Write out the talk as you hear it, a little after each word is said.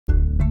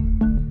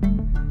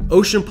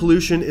Ocean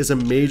pollution is a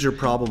major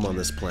problem on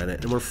this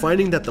planet, and we're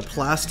finding that the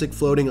plastic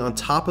floating on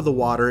top of the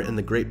water in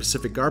the Great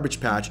Pacific Garbage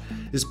Patch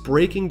is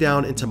breaking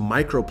down into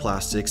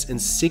microplastics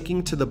and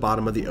sinking to the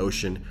bottom of the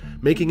ocean,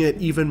 making it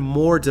even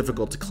more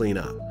difficult to clean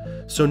up.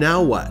 So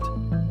now what?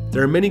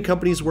 There are many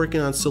companies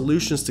working on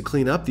solutions to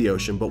clean up the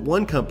ocean, but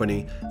one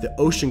company, the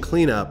Ocean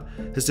Cleanup,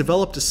 has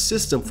developed a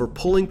system for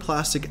pulling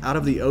plastic out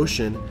of the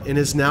ocean and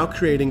is now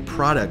creating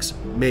products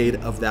made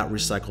of that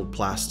recycled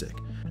plastic.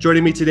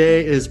 Joining me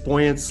today is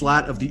Boyan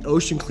Slat of the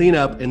Ocean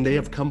Cleanup, and they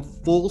have come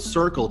full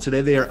circle.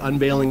 Today they are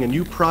unveiling a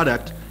new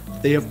product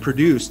they have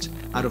produced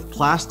out of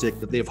plastic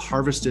that they have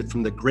harvested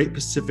from the Great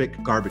Pacific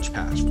Garbage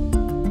Patch.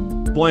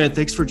 Boyan,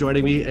 thanks for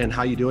joining me, and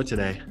how you doing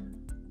today?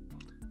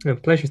 A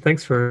pleasure.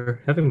 Thanks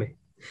for having me.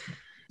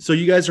 So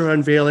you guys are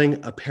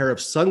unveiling a pair of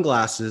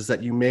sunglasses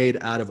that you made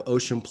out of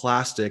ocean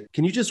plastic.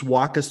 Can you just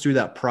walk us through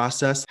that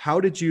process?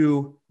 How did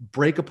you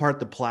break apart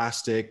the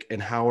plastic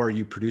and how are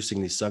you producing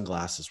these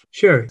sunglasses?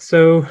 Sure.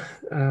 So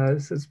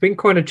it's been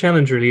quite a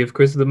challenge, really. Of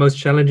course, the most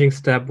challenging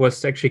step was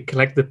to actually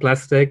collect the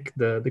plastic.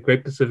 The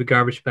Great Pacific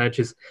Garbage Patch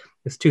is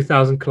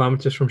 2,000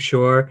 kilometers from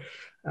shore.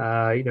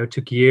 It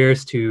took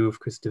years to, of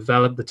course,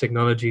 develop the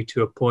technology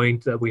to a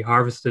point that we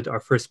harvested our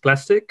first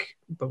plastic.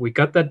 But we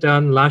got that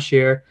done last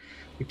year.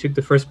 We took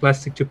the first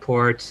plastic to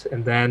port,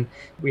 and then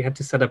we had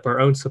to set up our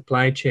own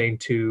supply chain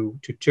to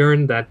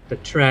turn the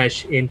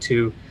trash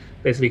into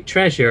basically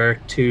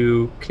treasure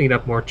to clean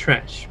up more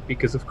trash.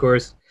 Because, of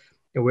course,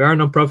 we are a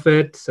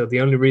nonprofit, so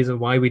the only reason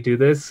why we do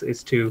this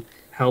is to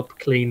help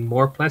clean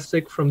more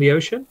plastic from the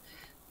ocean.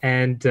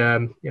 And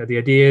the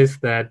idea is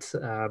that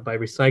by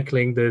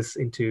recycling this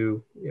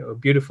into a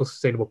beautiful,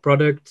 sustainable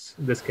product,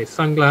 in this case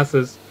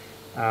sunglasses,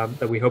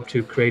 that we hope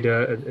to create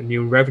a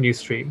new revenue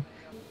stream.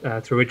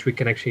 Through which we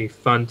can actually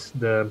fund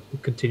the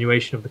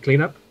continuation of the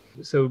cleanup.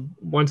 So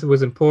once it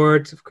was in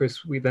port, of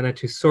course, we then had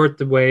to sort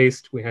the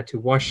waste, we had to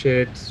wash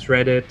it,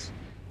 shred it,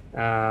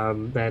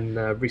 then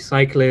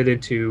recycle it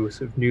into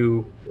sort of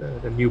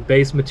the new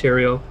base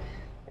material.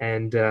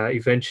 And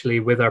eventually,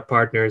 with our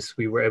partners,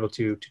 we were able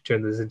to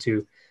turn this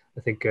into,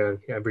 I think, a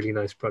really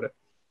nice product.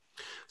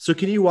 So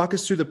can you walk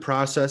us through the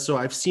process? So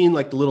I've seen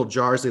like the little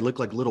jars, they look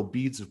like little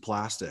beads of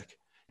plastic.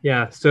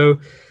 Yeah, so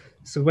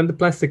when the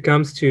plastic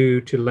comes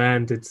to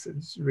land, it's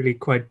really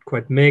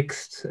quite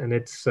mixed, and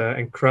it's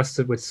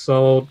encrusted with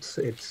salt.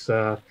 It's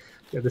the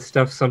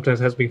stuff sometimes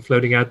has been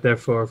floating out there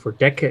for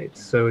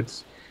decades, so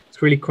it's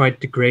really quite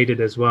degraded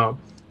as well.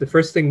 The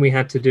first thing we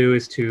had to do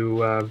is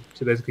to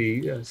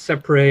basically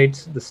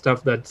separate the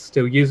stuff that's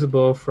still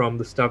usable from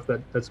the stuff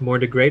that's more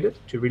degraded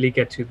to really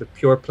get to the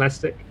pure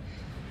plastic.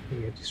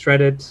 We had to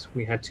shred it.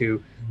 We had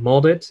to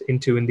mold it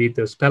into indeed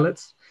those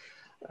pellets.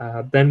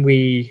 Then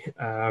we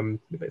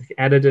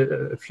added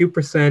a few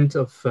percent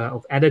of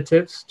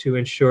additives to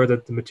ensure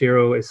that the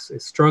material is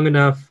strong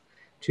enough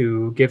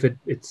to give it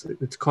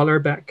its color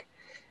back,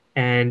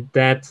 and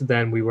that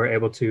then we were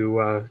able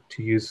to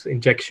use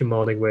injection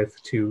molding with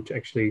to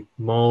actually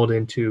mold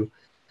into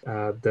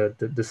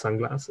the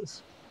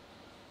sunglasses.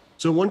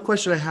 So one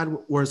question I had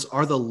was,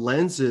 are the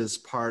lenses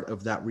part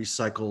of that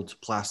recycled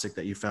plastic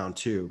that you found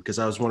too? Because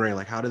I was wondering,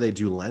 like, how do they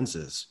do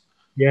lenses?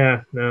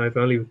 Yeah, no, if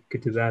only we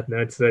could do that. No,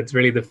 it's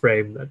really the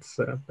frame that's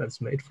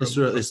made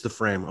from. It's the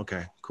frame.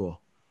 Okay,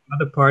 cool.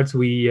 Other parts,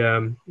 we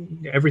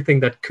everything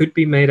that could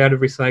be made out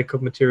of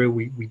recycled material,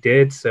 we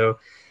did. So,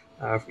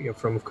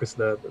 from of course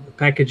the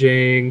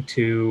packaging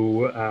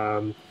to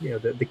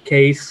the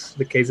case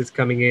that's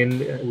coming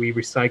in, we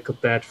recycled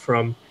that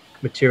from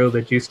material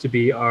that used to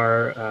be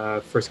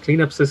our first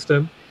cleanup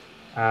system,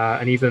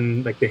 and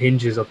even like the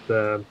hinges of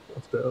the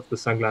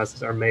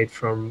sunglasses are made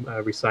from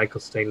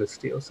recycled stainless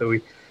steel. So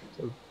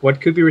what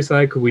could be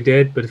recycled, we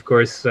did, but of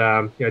course,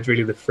 it's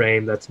really the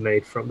frame that's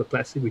made from the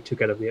plastic we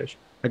took out of the ocean.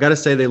 I got to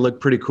say, they look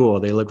pretty cool.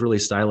 They look really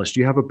stylish. Do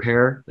you have a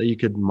pair that you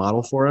could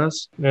model for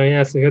us? No,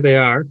 yeah, so here they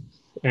are.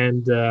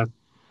 And I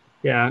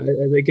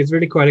think it's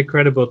really quite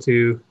incredible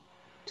to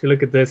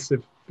look at this.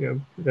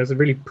 There's a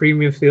really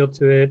premium feel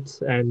to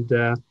it. And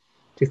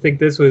to think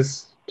this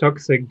was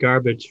toxic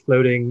garbage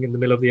floating in the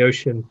middle of the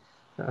ocean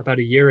about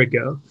a year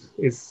ago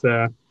is,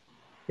 to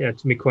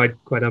me, quite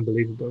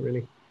unbelievable,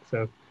 really.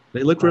 So.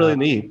 They look really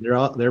neat.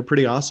 They're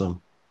pretty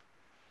awesome.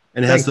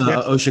 And it has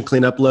the Ocean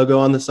Cleanup logo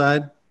on the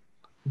side?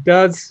 It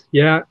does,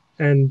 yeah.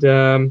 And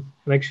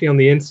actually on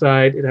the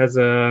inside, it has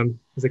a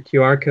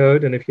QR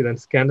code. And if you then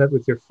scan that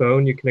with your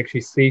phone, you can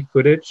actually see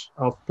footage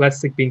of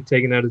plastic being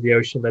taken out of the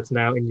ocean that's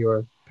now in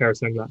your pair of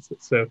sunglasses.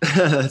 So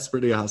that's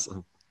pretty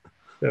awesome.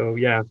 So,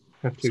 yeah.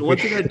 So one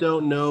thing I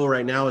don't know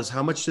right now is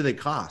how much do they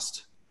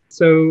cost?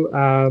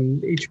 So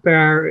each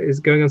pair is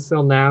going on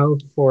sale now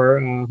for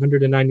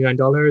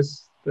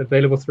 $199.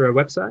 Available through our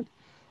website,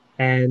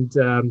 and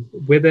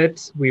with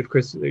it, we of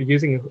course are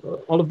using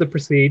all of the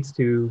proceeds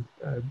to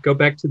go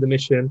back to the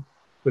mission,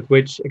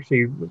 which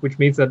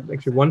means that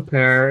actually one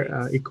pair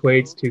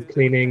equates to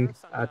cleaning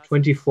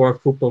 24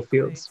 football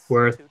fields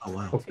worth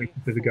of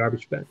the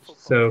garbage patch.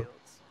 So,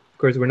 of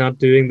course, we're not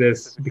doing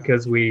this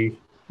because we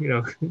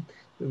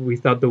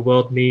thought the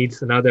world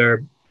needs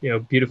another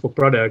beautiful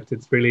product.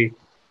 It's really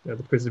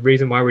because the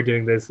reason why we're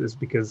doing this is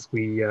because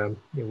we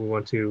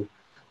want to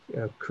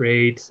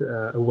create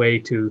a way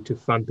to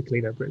fund the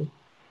cleanup, really.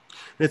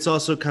 It's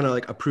also kind of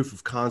like a proof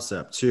of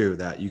concept too,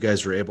 that you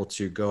guys were able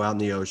to go out in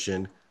the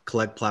ocean,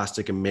 collect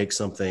plastic and make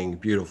something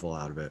beautiful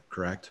out of it,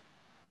 correct?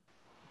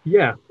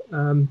 Yeah.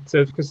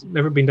 So because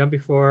never been done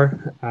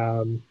before,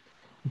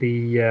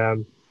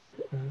 the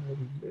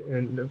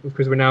and of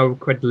course we're now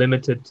quite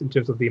limited in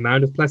terms of the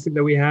amount of plastic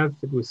that we have.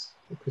 It was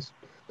because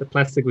the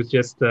plastic was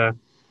just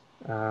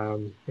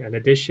an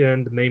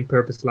addition. The main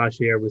purpose last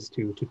year was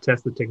to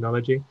test the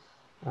technology,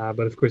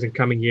 but of course in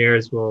coming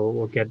years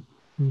we'll get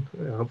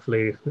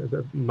hopefully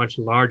a much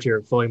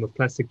larger volume of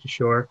plastic to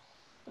shore,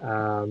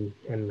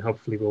 and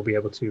hopefully we'll be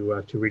able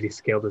to really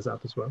scale this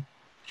up as well.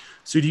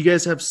 So do you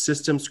guys have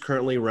systems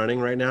currently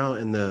running right now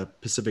in the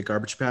Pacific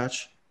Garbage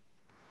Patch?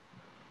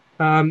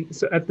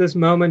 So at this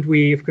moment,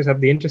 we of course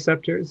have the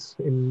interceptors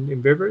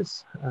in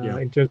rivers. Yeah.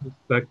 In terms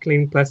of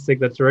clean plastic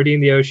that's already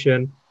in the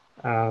ocean,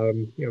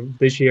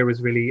 this year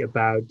was really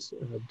about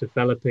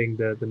developing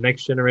the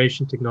next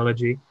generation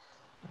technology.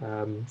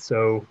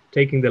 So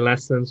taking the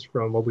lessons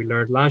from what we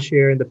learned last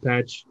year in the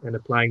patch and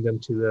applying them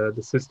to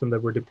the system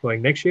that we're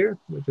deploying next year,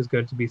 which is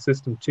going to be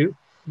System 2.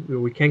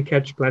 We can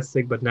catch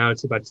plastic, but now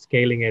it's about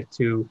scaling it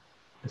to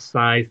a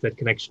size that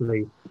can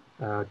actually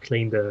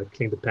clean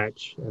the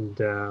patch. And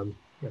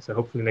so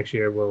hopefully next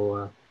year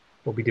we'll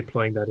be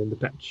deploying that in the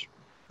patch.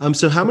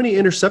 So how many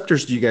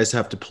interceptors do you guys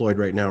have deployed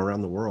right now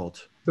around the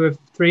world? So we have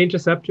 3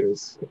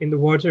 interceptors in the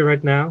water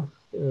right now.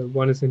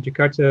 One is in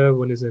Jakarta,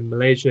 one is in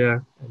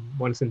Malaysia, and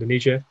one is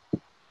Indonesia.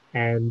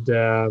 And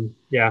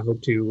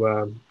hope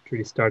to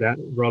really start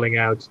rolling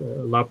out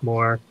a lot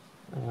more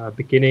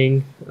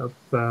beginning of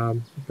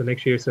the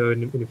next year, so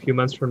in a few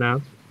months from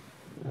now.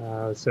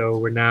 So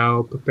we're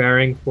now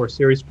preparing for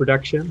series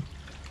production,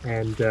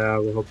 and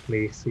we'll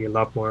hopefully see a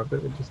lot more of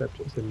the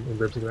interceptors in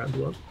rivers around the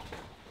world.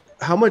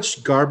 How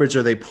much garbage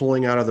are they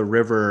pulling out of the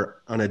river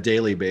on a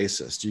daily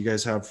basis? Do you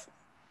guys have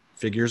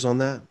figures on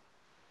that?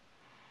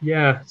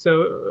 Yeah,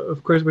 so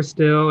of course we're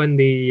still in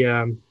the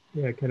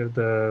kind of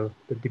the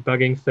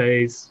debugging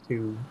phase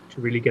to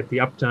really get the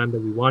uptime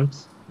that we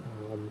want.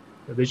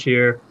 This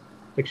year,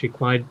 actually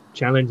quite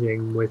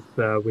challenging with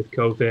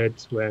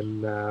COVID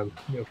when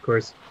of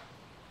course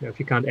if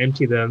you can't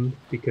empty them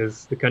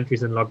because the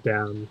country's in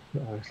lockdown,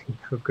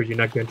 of course you're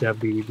not going to have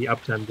the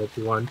uptime that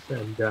you want,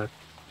 and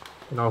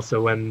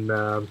also when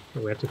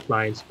we had to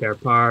fly in spare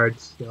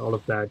parts, all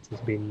of that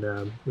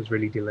was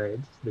really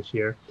delayed this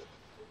year.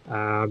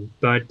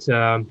 But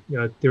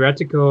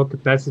theoretical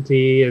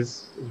capacity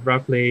is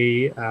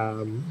roughly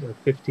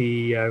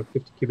 50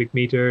 cubic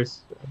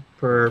meters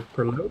per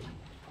load,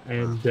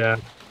 and I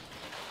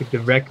think the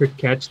record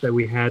catch that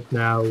we had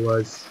now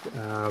was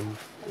a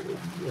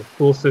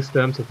full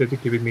system, so 50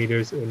 cubic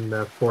meters in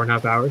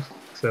 4.5 hours.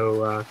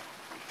 So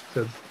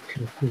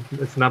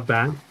it's not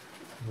bad,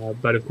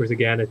 but of course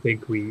again I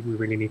think we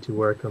really need to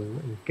work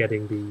on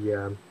getting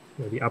the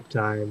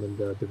uptime and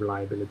the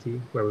reliability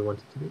where we want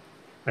it to be.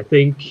 I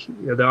think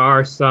there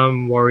are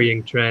some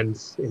worrying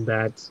trends in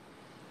that,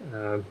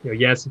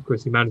 yes, of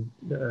course, the amount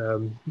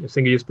of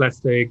single-use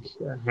plastic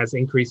has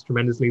increased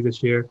tremendously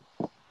this year.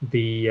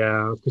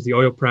 Of course, the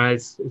oil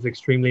price is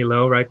extremely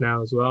low right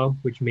now as well,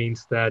 which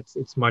means that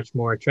it's much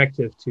more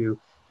attractive to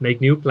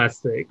make new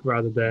plastic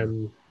rather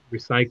than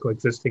recycle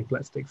existing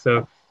plastic.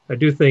 So I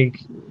do think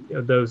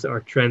those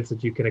are trends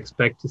that you can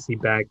expect to see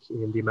back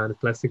in the amount of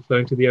plastic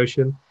flowing to the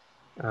ocean.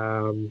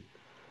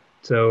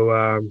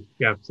 So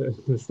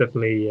there's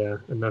definitely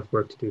enough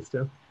work to do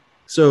still.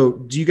 So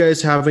do you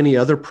guys have any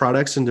other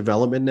products in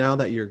development now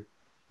that you're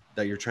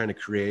trying to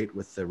create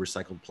with the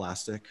recycled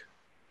plastic?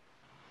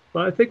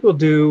 Well, I think we'll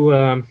do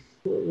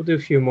a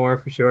few more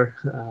for sure.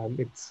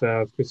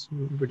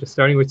 We're just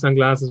starting with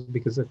sunglasses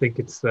because I think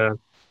it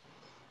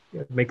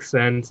makes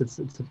sense. It's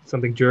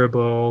something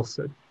durable,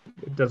 so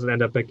it doesn't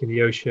end up back in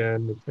the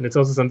ocean, and it's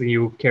also something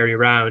you carry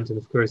around. And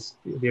of course,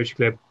 the Ocean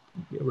Cleanup,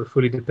 we're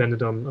fully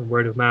dependent on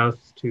word of mouth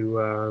to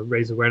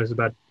raise awareness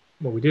about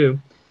what we do.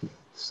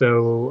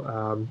 So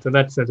in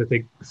that sense, I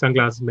think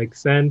sunglasses make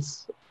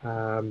sense.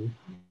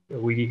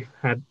 We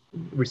had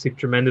received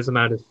tremendous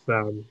amount of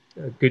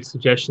good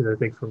suggestions, I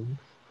think, from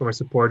our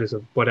supporters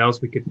of what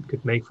else we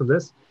could make from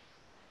this.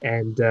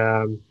 And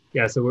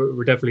so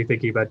we're definitely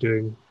thinking about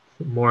doing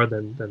more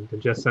than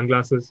just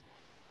sunglasses.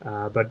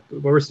 But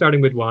we're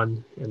starting with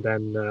one, and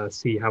then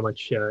see how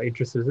much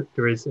interest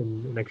there is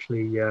in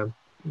actually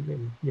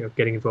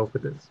getting involved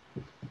with this.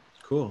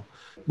 Cool.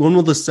 When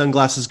will the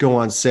sunglasses go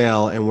on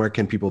sale, and where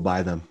can people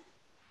buy them?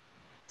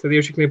 So the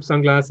Ocean Cleanup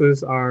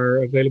sunglasses are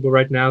available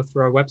right now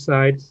through our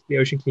website,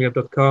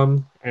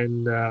 theoceancleanup.com.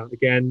 And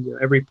again,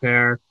 every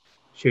pair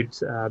should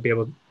be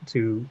able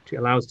to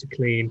allow us to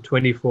clean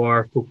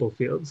 24 football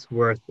fields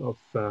worth of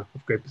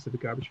Great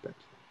Pacific Garbage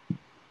Patch.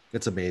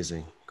 That's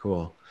amazing.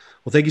 Cool.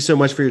 Well, thank you so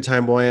much for your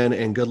time, Boyan,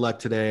 and good luck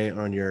today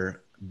on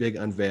your big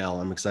unveil.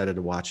 I'm excited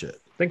to watch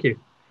it. Thank you.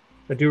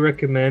 I do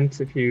recommend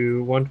if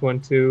you want one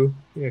to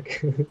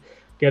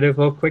get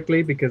involved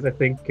quickly, because I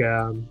think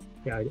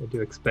yeah, I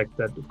do expect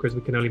that. Of course,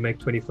 we can only make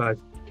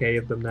 25K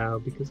of them now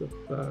because of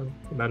the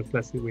amount of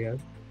plastic we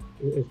have.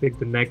 I think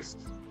the next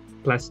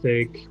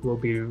plastic will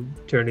be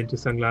turned into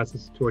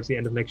sunglasses towards the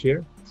end of next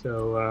year.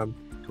 So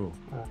cool.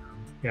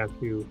 Yeah,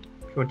 if you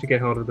want to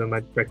get hold of them,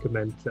 I'd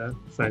recommend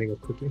signing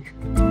up quickly.